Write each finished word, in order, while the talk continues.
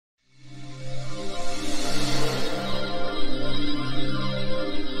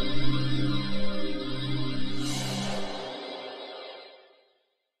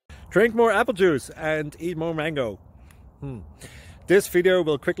Drink more apple juice and eat more mango. This video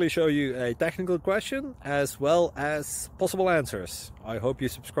will quickly show you a technical question as well as possible answers. I hope you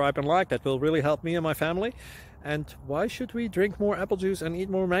subscribe and like, that will really help me and my family. And why should we drink more apple juice and eat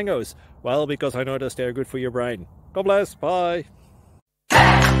more mangoes? Well, because I noticed they're good for your brain. God bless, bye!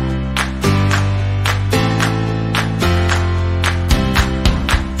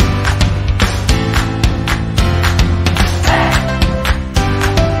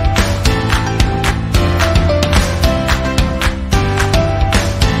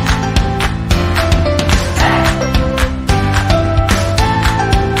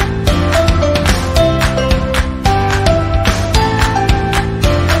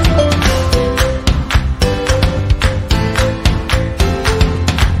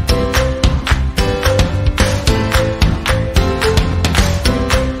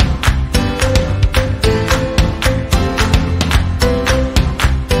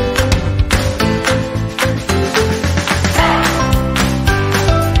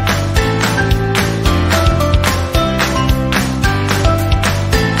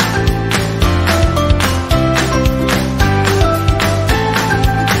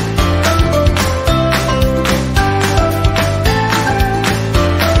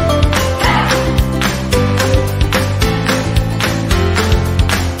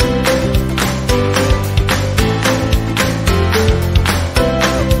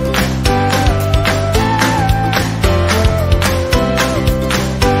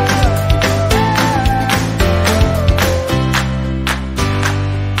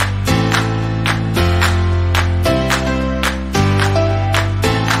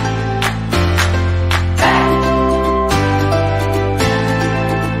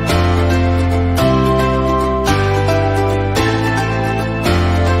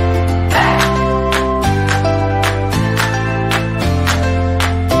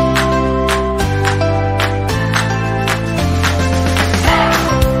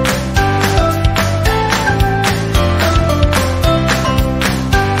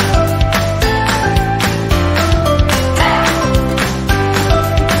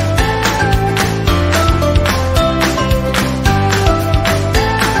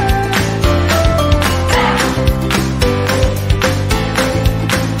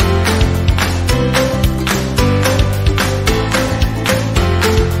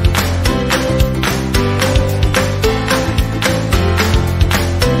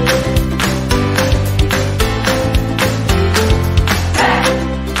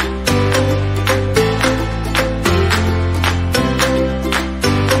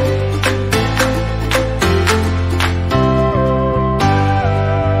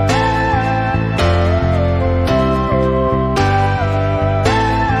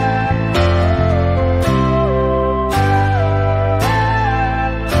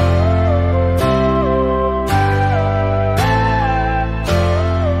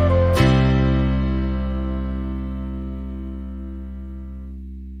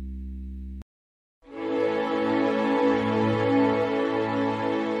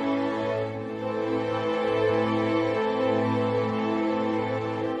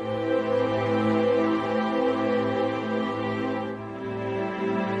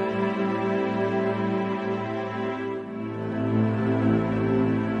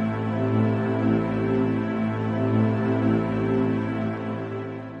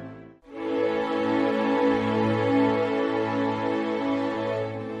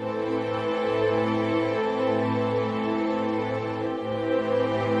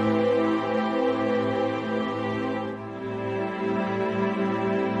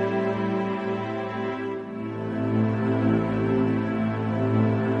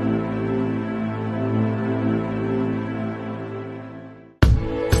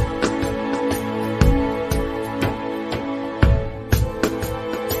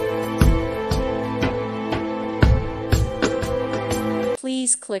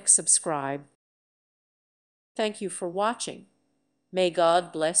 Please click subscribe. Thank you for watching. May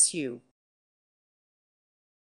God bless you.